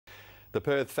The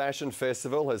Perth Fashion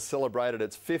Festival has celebrated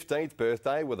its 15th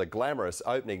birthday with a glamorous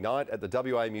opening night at the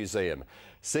WA Museum.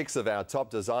 6 of our top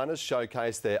designers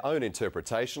showcased their own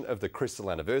interpretation of the crystal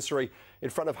anniversary in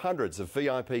front of hundreds of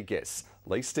VIP guests.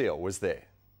 Lee Steele was there.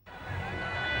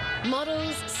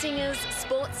 Models, singers,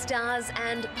 sports stars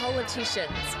and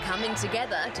politicians coming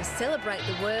together to celebrate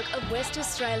the work of West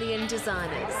Australian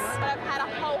designers. I've had a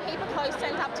whole heap of clothes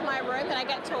sent up to my room that I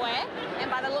get to wear,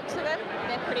 and by the looks of them,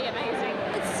 they're pretty amazing.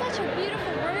 It's such a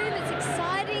beautiful room, it's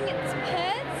exciting, it's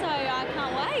Perth, so I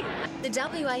can't wait.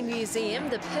 The WA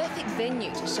Museum, the perfect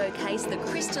venue to showcase the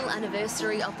crystal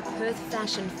anniversary of the Perth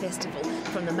Fashion Festival,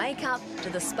 from the makeup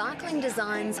to the sparkling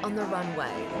designs on the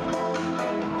runway.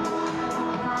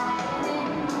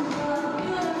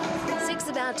 6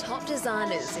 of our top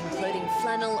designers, including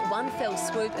Flannel, One Fell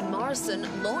Swoop and Morrison,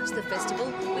 launched the festival,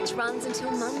 which runs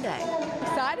until Monday.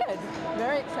 Excited,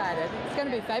 very excited. It's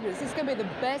going to be fabulous. It's going to be the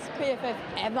best PFF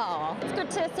ever. It's good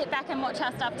to sit back and watch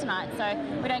our stuff tonight,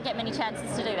 so we don't get many chances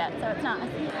to do that, so it's nice.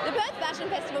 The Perth Fashion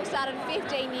Festival started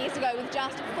 15 years ago with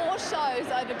just 4 shows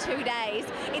over 2 days.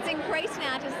 It's increased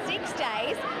now to 6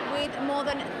 days with more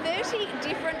than 30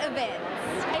 different events.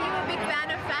 Are you a big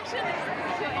fan of fashion?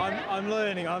 I'm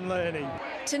learning.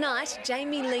 Tonight,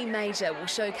 Jamie Lee Major will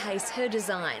showcase her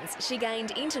designs. She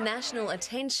gained international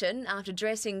attention after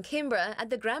dressing Kimbra at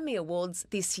the Grammy Awards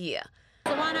this year.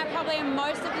 The one I probably am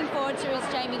most looking forward to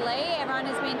is Jamie Lee. Everyone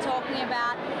has been talking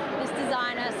about this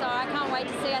designer, so I can't wait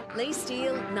to see it. Lee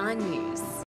Steele, 9 News.